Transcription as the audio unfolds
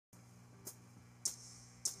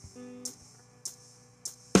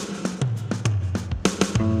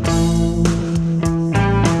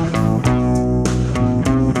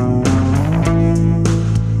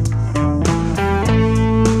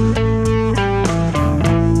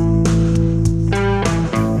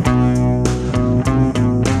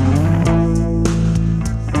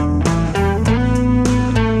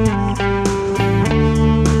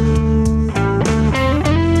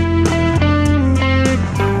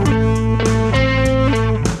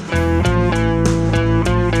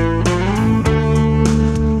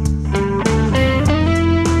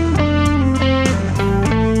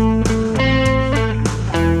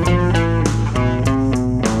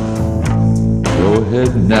Go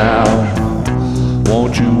ahead now,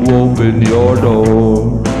 won't you open your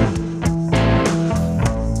door?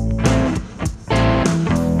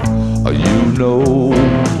 You know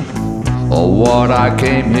what I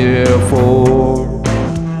came here for.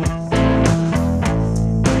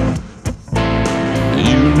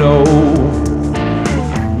 You know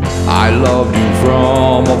I loved you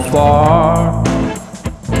from afar,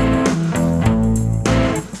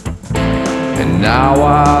 and now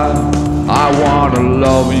I wanna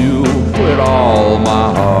love you with all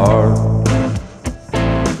my heart.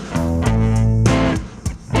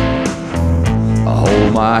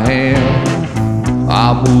 Hold my hand,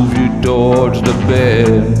 I'll move you towards the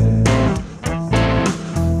bed.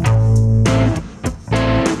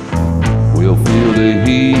 We'll feel the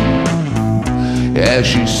heat as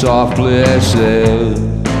she softly said,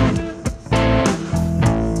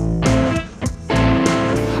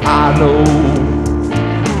 I know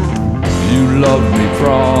you loved me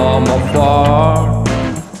from afar,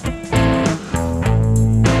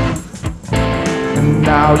 and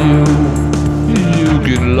now you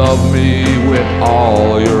can love me with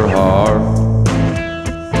all your heart.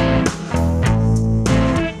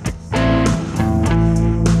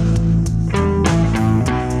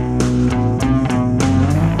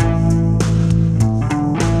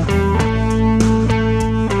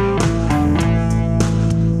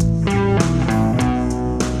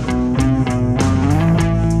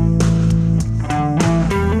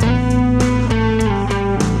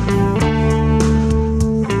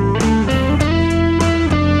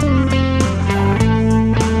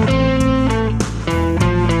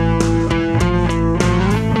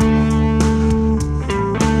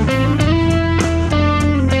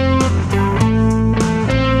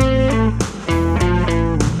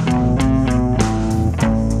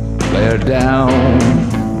 Lay her down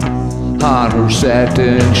on her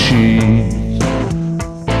satin sheets.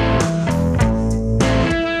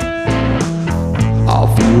 I'll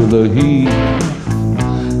feel the heat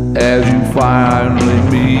as you finally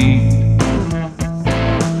meet.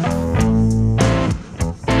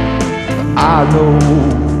 I know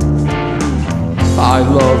I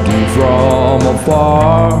loved you from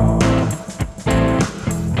afar,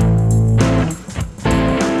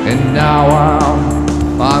 and now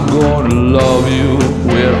I'm gonna love you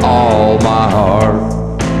with all my heart.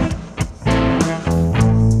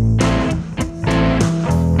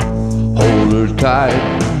 Hold her tight,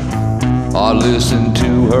 I'll listen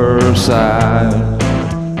to her sigh.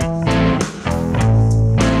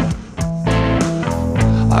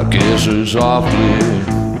 I kiss her softly,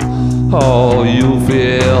 oh, you'll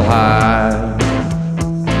feel high.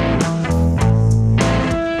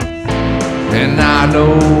 And I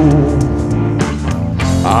know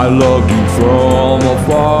I loved you from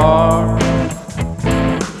afar,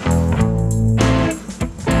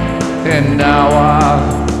 and now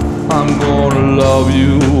I'm gonna love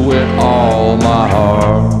you with all my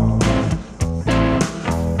heart.